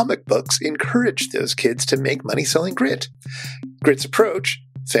in comic books encouraged those kids to make money selling Grit. Grit's approach,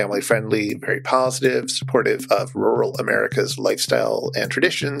 family-friendly, very positive, supportive of rural America's lifestyle and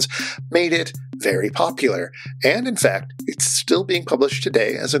traditions, made it very popular. And in fact, it's still being published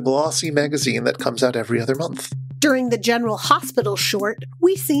today as a glossy magazine that comes out every other month. During the General Hospital short,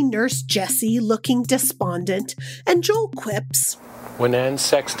 we see Nurse Jessie looking despondent, and Joel quips, "When Anne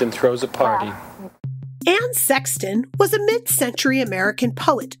Sexton throws a party." Anne Sexton was a mid-century American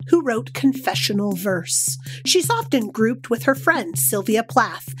poet who wrote confessional verse. She's often grouped with her friend Sylvia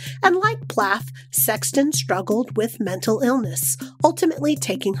Plath, and like Plath, Sexton struggled with mental illness, ultimately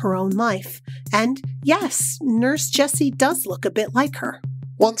taking her own life. And yes, Nurse Jessie does look a bit like her.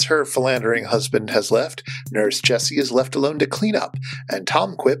 Once her philandering husband has left, Nurse Jessie is left alone to clean up, and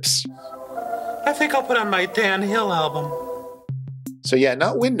Tom quips, "I think I'll put on my Dan Hill album." So yeah,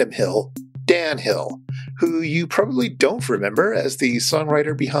 not Windham Hill, Dan Hill, who you probably don't remember as the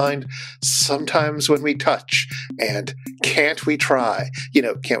songwriter behind Sometimes When We Touch and Can't We Try? You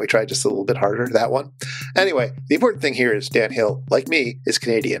know, Can't We Try Just a Little Bit Harder, that one? Anyway, the important thing here is Dan Hill, like me, is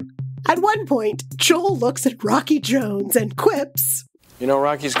Canadian. At one point, Joel looks at Rocky Jones and quips, You know,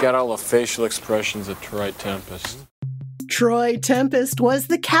 Rocky's got all the facial expressions of Troy Tempest. Troy Tempest was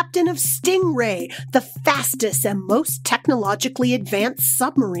the captain of Stingray, the fastest and most technologically advanced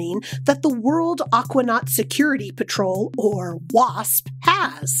submarine that the World Aquanaut Security Patrol, or WASP,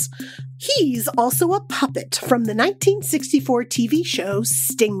 has. He's also a puppet from the 1964 TV show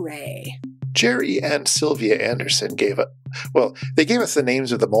Stingray. Jerry and Sylvia Anderson gave us the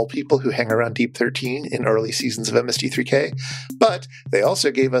names of the mole people who hang around Deep 13 in early seasons of MST3K, but they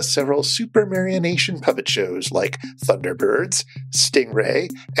also gave us several Super Marionation puppet shows like Thunderbirds, Stingray,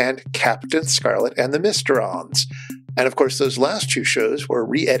 and Captain Scarlet and the Mysterons. And of course, those last two shows were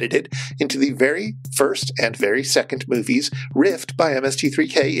re-edited into the very first and very second movies riffed by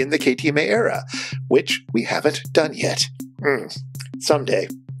MST3K in the KTMA era, which we haven't done yet. Someday.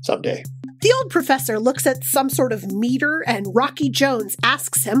 The old professor looks at some sort of meter and Rocky Jones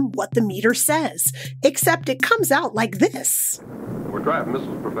asks him what the meter says, except it comes out like this. We're driving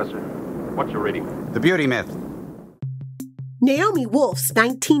missiles, Professor. What's your reading? The beauty myth. Naomi Wolf's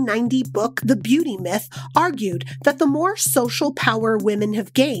 1990 book, The Beauty Myth, argued that the more social power women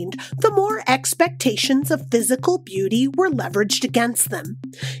have gained, the more expectations of physical beauty were leveraged against them.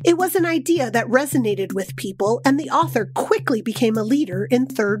 It was an idea that resonated with people, and the author quickly became a leader in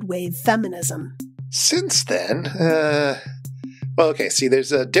third-wave feminism. Since then,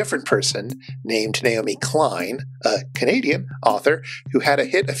 there's a different person named Naomi Klein, a Canadian author who had a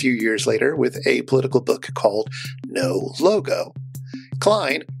hit a few years later with a political book called No Logo.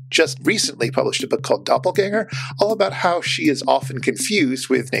 Klein just recently published a book called Doppelganger, all about how she is often confused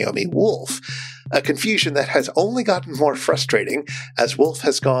with Naomi Wolf, a confusion that has only gotten more frustrating as Wolf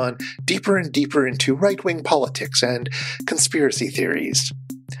has gone deeper and deeper into right-wing politics and conspiracy theories.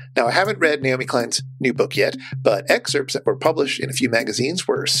 Now, I haven't read Naomi Klein's new book yet, but excerpts that were published in a few magazines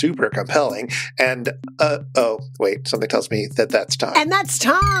were super compelling. And, something tells me that that's time. And that's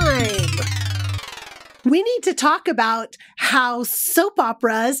time! We need to talk about how soap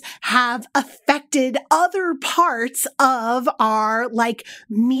operas have affected other parts of our,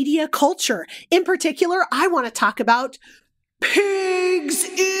 media culture. In particular, I want to talk about pigs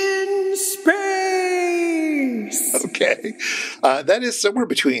in space. Okay. That is somewhere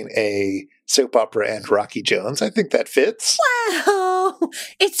between a soap opera and Rocky Jones. I think that fits. Well,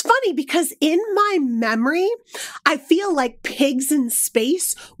 it's funny because in my memory, I feel like Pigs in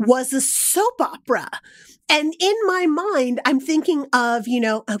Space was a soap opera. And in my mind, I'm thinking of,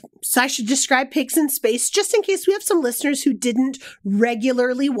 so I should describe Pigs in Space, just in case we have some listeners who didn't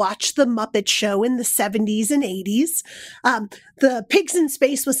regularly watch The Muppet Show in the 70s and 80s. The Pigs in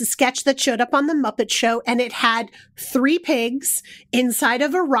Space was a sketch that showed up on The Muppet Show, and it had 3 pigs inside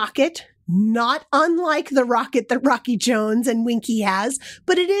of a rocket, not unlike the rocket that Rocky Jones and Winky has,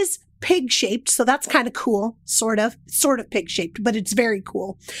 but it is pig-shaped, so that's kind of cool, sort of pig-shaped, but it's very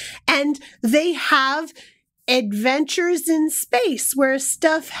cool. And they have adventures in space where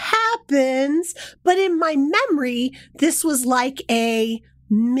stuff happens, but in my memory, this was like a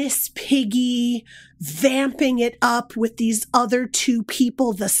Miss Piggy vamping it up with these other 2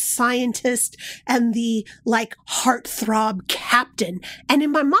 people, the scientist and the heartthrob captain. And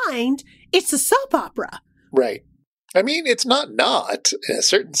in my mind, it's a soap opera. Right. I mean, it's not in a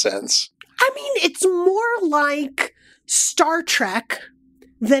certain sense. I mean, it's more like Star Trek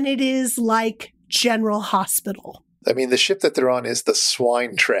than it is like General Hospital. I mean, the ship that they're on is the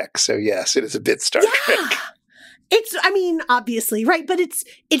Swine Trek, so yes, it is a bit Star Trek. Obviously, right? But it's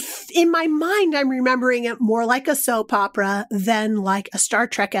in my mind, I'm remembering it more like a soap opera than like a Star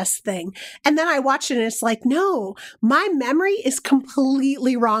Trek-esque thing. And then I watched it and it's like, no, my memory is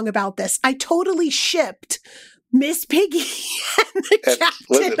completely wrong about this. I totally shipped Miss Piggy and the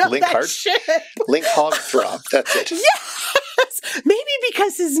captain of that ship. Link Hogthrob, that's it. Yes! Maybe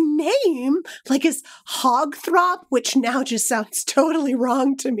because his name, is Hogthrob, which now just sounds totally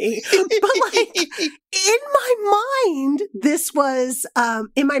wrong to me. But in my mind, this was,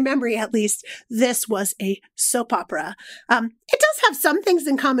 in my memory at least, this was a soap opera. It does have some things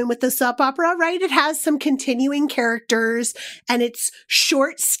in common with the soap opera, right? It has some continuing characters and it's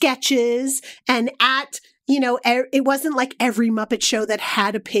short sketches, and it wasn't like every Muppet Show that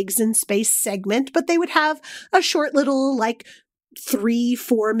had a Pigs in Space segment, but they would have a short little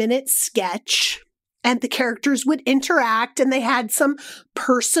 3-4 minute sketch, and the characters would interact, and they had some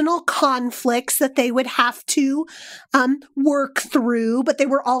personal conflicts that they would have to work through, but they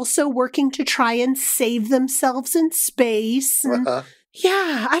were also working to try and save themselves in space.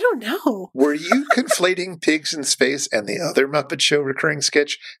 Yeah, I don't know. Were you conflating Pigs in Space and the other Muppet Show recurring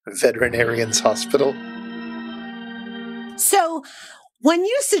sketch, Veterinarian's Hospital? So when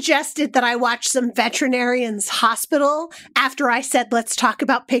you suggested that I watch some Veterinarian's Hospital after I said, let's talk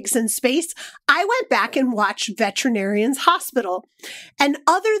about Pigs in Space, I went back and watched Veterinarian's Hospital. And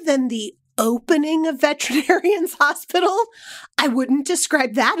other than the opening of Veterinarian's Hospital, I wouldn't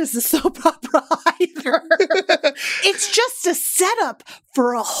describe that as a soap opera either. It's just a setup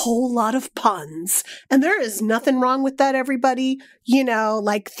for a whole lot of puns. And there is nothing wrong with that, everybody.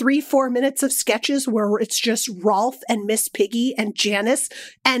 3-4 minutes of sketches where it's just Rolf and Miss Piggy and Janice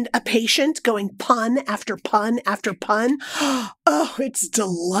and a patient going pun after pun after pun. Oh, it's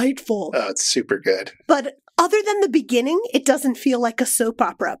delightful. Oh, it's super good. But other than the beginning, it doesn't feel like a soap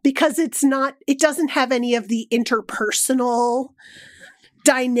opera because it doesn't have any of the interpersonal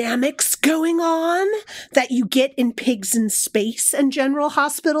dynamics going on that you get in Pigs in Space and General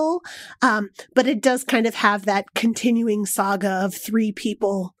Hospital. But it does kind of have that continuing saga of 3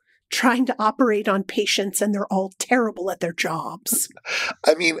 people trying to operate on patients, and they're all terrible at their jobs.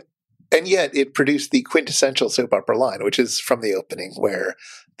 I mean, and yet it produced the quintessential soap opera line, which is from the opening where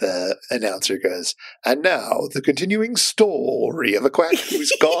the announcer goes, and now the continuing story of a quack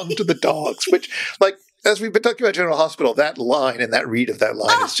who's gone to the dogs, which, as we've been talking about General Hospital, that line and that read of that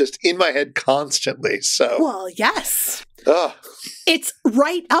line is just in my head constantly. So, well, yes. It's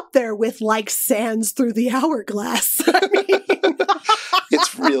right up there with Sands Through the Hourglass. I mean,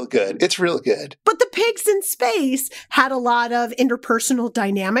 it's real good. It's real good. But the Pigs in Space had a lot of interpersonal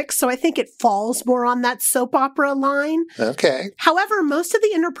dynamics, so I think it falls more on that soap opera line. Okay. However, most of the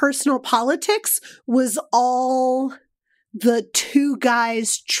interpersonal politics was all the 2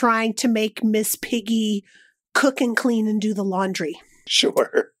 guys trying to make Miss Piggy cook and clean and do the laundry.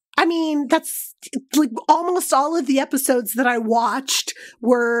 Sure. I mean, that's almost all of the episodes that I watched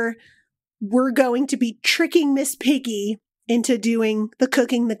were going to be tricking Miss Piggy into doing the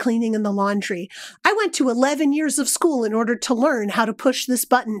cooking, the cleaning, and the laundry. I went to 11 years of school in order to learn how to push this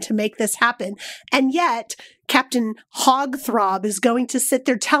button to make this happen. And yet, Captain Hogthrob is going to sit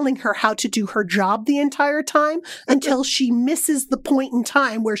there telling her how to do her job the entire time until she misses the point in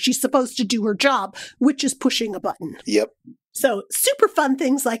time where she's supposed to do her job, which is pushing a button. Yep. So super fun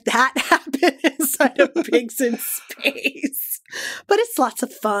things like that happen inside of Pigs in Space. But it's lots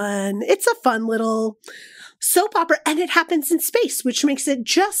of fun. It's a fun little soap opera, and it happens in space, which makes it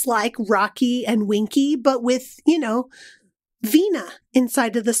just like Rocky and Winky, but with, Vina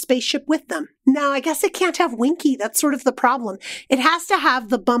inside of the spaceship with them. Now, I guess it can't have Winky. That's sort of the problem. It has to have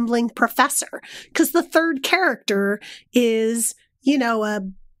the bumbling professor, because the third character is, a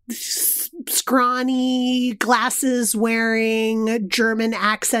scrawny, glasses-wearing,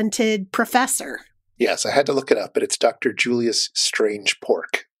 German-accented professor. Yes, I had to look it up, but it's Dr. Julius Strange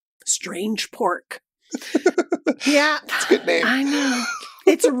Pork. Strange Pork. Yeah. It's a good name. I know.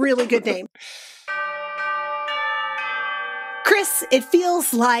 It's a really good name. Chris, it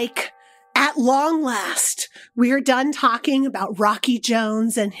feels like at long last, we are done talking about Rocky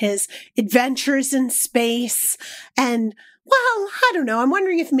Jones and his adventures in space. And, well, I don't know. I'm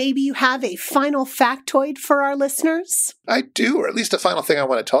wondering if maybe you have a final factoid for our listeners. I do, or at least a final thing I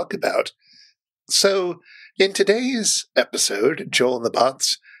want to talk about. So, in today's episode, Joel and the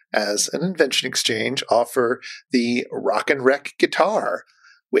Bots, as an invention exchange, offer the Rock and Wreck guitar,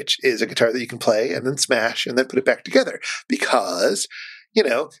 which is a guitar that you can play and then smash and then put it back together. Because,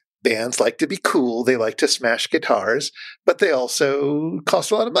 bands like to be cool. They like to smash guitars, but they also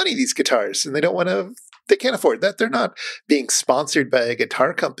cost a lot of money, these guitars, and they can't afford that. They're not being sponsored by a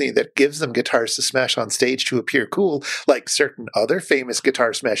guitar company that gives them guitars to smash on stage to appear cool, like certain other famous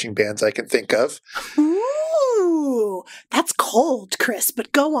guitar smashing bands I can think of. Ooh, that's cold, Chris,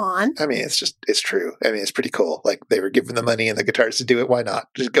 but go on. I mean, it's true. I mean, it's pretty cool. Like, they were given the money and the guitars to do it. Why not?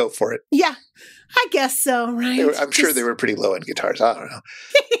 Just go for it. Yeah, I guess so, right? I'm sure they were pretty low-end guitars. I don't know.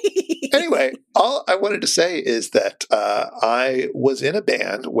 Anyway, all I wanted to say is that I was in a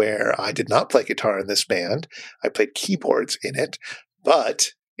band where I did not play guitar in this band. I played keyboards in it. But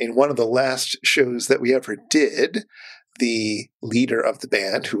in one of the last shows that we ever did, the leader of the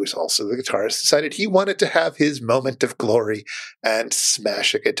band, who was also the guitarist, decided he wanted to have his moment of glory and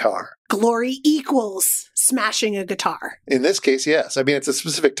smash a guitar. Glory equals smashing a guitar. In this case, yes. I mean, it's a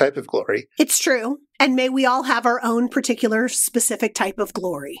specific type of glory. It's true. And may we all have our own particular specific type of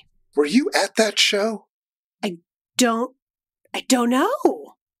glory. Were you at that show? I don't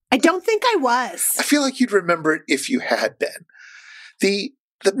know. I don't think I was. I feel like you'd remember it if you had been. The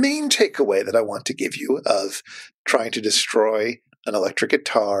main takeaway that I want to give you of trying to destroy an electric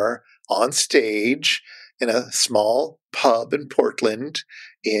guitar on stage in a small pub in Portland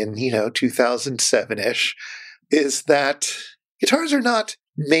in, 2007-ish is that guitars are not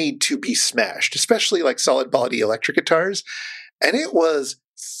made to be smashed, especially like solid body electric guitars. And it was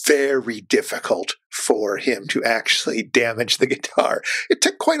very difficult for him to actually damage the guitar. It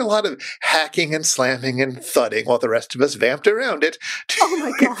took quite a lot of hacking and slamming and thudding while the rest of us vamped around it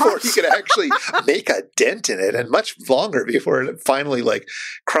before he could actually make a dent in it, and much longer before it finally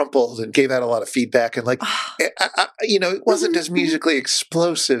crumpled and gave out a lot of feedback. And it wasn't as musically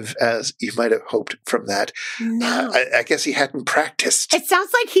explosive as you might have hoped from that. No. I guess he hadn't practiced. It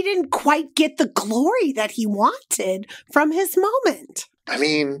sounds like he didn't quite get the glory that he wanted from his moment. I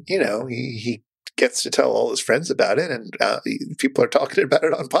mean, he gets to tell all his friends about it, and people are talking about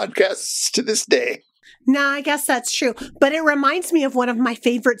it on podcasts to this day. No, I guess that's true. But it reminds me of one of my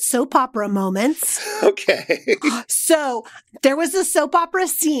favorite soap opera moments. Okay. So there was a soap opera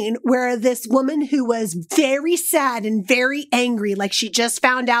scene where this woman who was very sad and very angry, like she just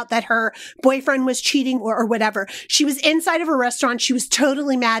found out that her boyfriend was cheating or whatever. She was inside of a restaurant. She was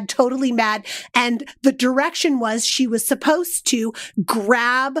totally mad. And the direction was she was supposed to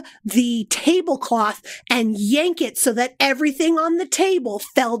grab the tablecloth and yank it so that everything on the table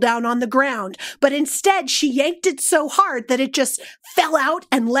fell down on the ground. But instead, she yanked it so hard that it just fell out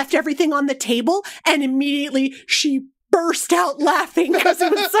and left everything on the table. And immediately she burst out laughing because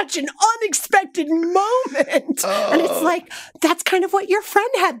it was such an unexpected moment. Oh. And it's like, that's kind of what your friend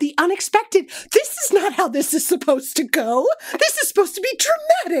had, the unexpected. This is not how this is supposed to go. This is supposed to be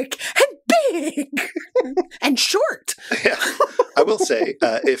dramatic and big and short. Yeah. I will say,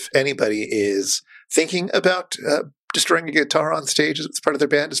 if anybody is thinking about destroying a guitar on stage as part of their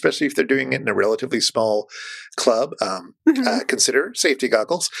band, especially if they're doing it in a relatively small club, consider safety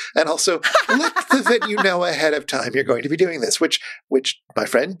goggles, and also let the venue know ahead of time you're going to be doing this, which my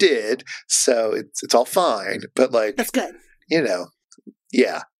friend did, so it's all fine. But that's good.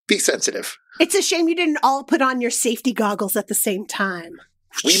 Yeah, be sensitive. It's a shame you didn't all put on your safety goggles at the same time.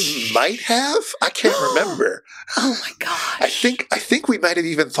 We might have. I can't remember. Oh my gosh! I think we might have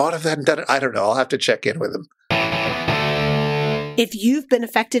even thought of that and done it. I don't know. I'll have to check in with him. If you've been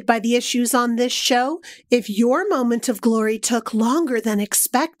affected by the issues on this show, if your moment of glory took longer than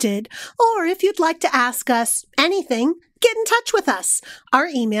expected, or if you'd like to ask us anything, get in touch with us. Our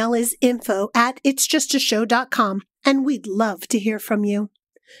email is info@itsjustashow.com, and we'd love to hear from you.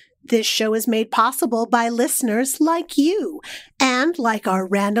 This show is made possible by listeners like you and like our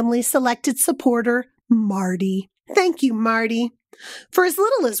randomly selected supporter, Marty. Thank you, Marty. For as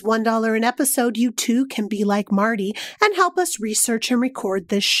little as $1 an episode, you too can be like Marty and help us research and record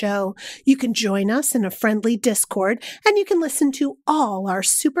this show. You can join us in a friendly Discord, and you can listen to all our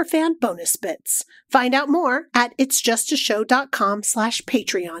superfan bonus bits. Find out more at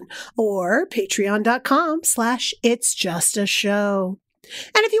itsjustashow.com/Patreon or patreon.com/itsjustashow.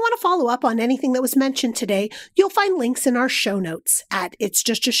 And if you want to follow up on anything that was mentioned today, you'll find links in our show notes at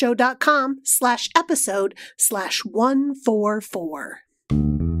itsjustashow.com/episode/144.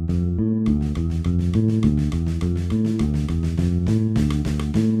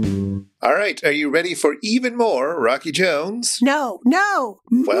 All right, are you ready for even more Rocky Jones? No. Well,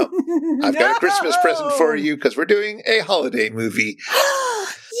 I've got a Christmas present for you because we're doing a holiday movie.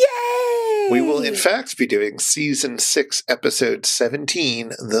 Yay! We will, in fact, be doing Season 6, Episode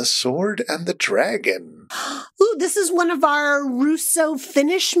 17, The Sword and the Dragon. Ooh, this is one of our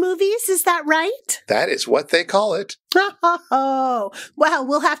Russo-Finnish movies, is that right? That is what they call it. Oh, well,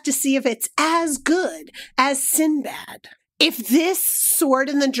 we'll have to see if it's as good as Sinbad. If this Sword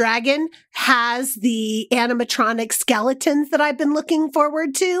and the Dragon has the animatronic skeletons that I've been looking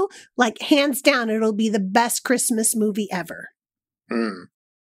forward to, like, hands down, it'll be the best Christmas movie ever.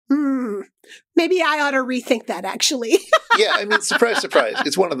 Maybe I ought to rethink that, actually. Yeah, I mean, surprise, surprise.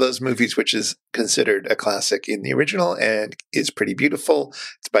 It's one of those movies which is considered a classic in the original and is pretty beautiful.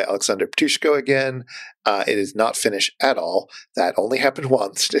 It's by Alexander Ptushko again. It is not Finnish at all. That only happened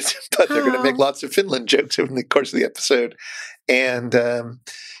once, but they're going to make lots of Finland jokes over the course of the episode. And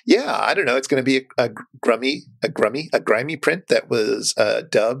yeah, I don't know. It's going to be a grimy print that was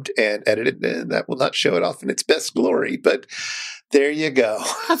dubbed and edited, and that will not show it off in its best glory. But there you go.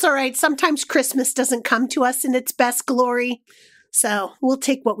 That's all right. Sometimes Christmas doesn't come to us in its best glory, so we'll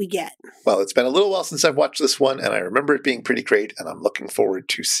take what we get. Well, it's been a little while since I've watched this one, and I remember it being pretty great, and I'm looking forward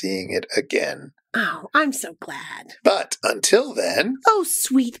to seeing it again. Oh, I'm so glad. But until then... Oh,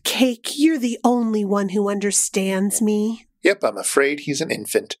 sweet cake, you're the only one who understands me. Yep, I'm afraid he's an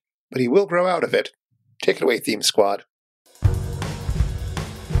infant, but he will grow out of it. Take it away, Theme Squad.